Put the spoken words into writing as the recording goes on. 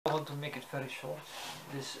want to make it very short,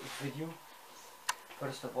 this video.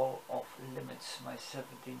 First of all, off limits, my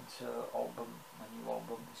 17th album, my new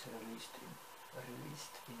album is released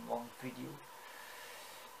in one video.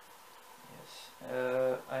 Yes,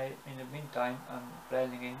 in the meantime I'm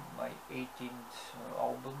planning my 18th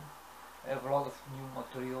album. I have a lot of new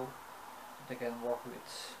material that I can work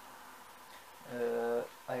with.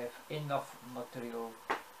 I have enough material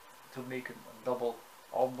to make a double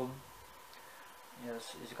album.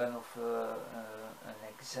 Yes, it's kind of an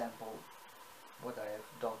example what I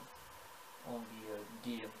have done on the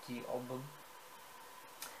DMT album.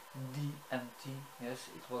 DMT, yes,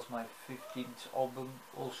 it was my 15th album,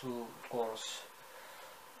 also of course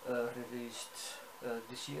released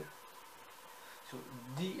this year. So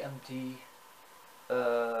DMT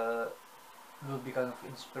will be kind of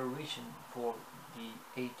inspiration for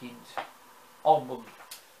the 18th album.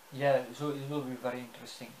 Yeah, so it will be very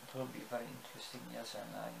interesting. It will be very interesting, yes,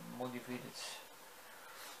 and I'm motivated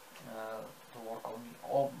to work on the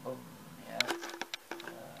album, yeah.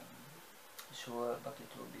 But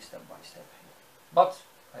it will be step by step. But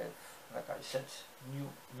I have, like I said,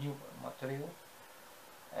 new material,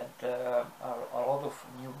 and a lot of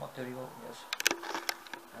new material, yes,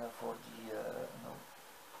 for the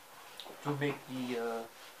to make the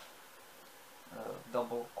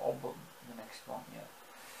double album, the next one, yeah.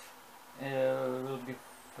 Will be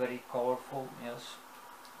very colorful, yes,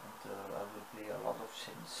 and I will play a lot of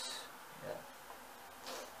synths, yeah.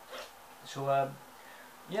 So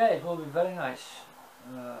yeah, it will be very nice.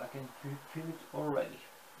 I can feel it already,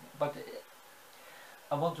 but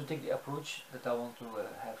I want to take the approach that I want to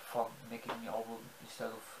have fun making the album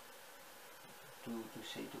instead of to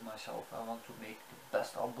say to myself I want to make the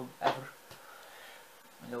best album ever.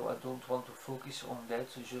 You know, I don't want to focus on that,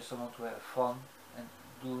 so just I want to have fun and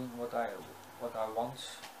doing what I want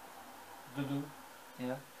to do,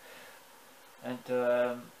 yeah.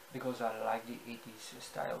 And because I like the 80s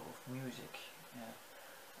style of music, yeah.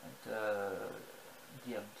 And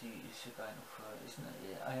DMT is a kind of isn't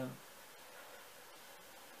it? I am.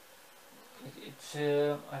 It's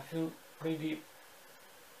I feel pretty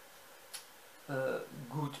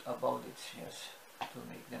good about it, yes, to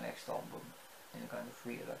make the next album in a kind of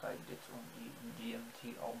way that I did on the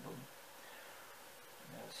DMT album.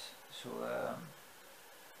 Yes, so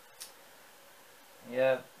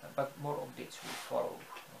yeah, but more updates will follow,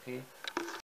 okay.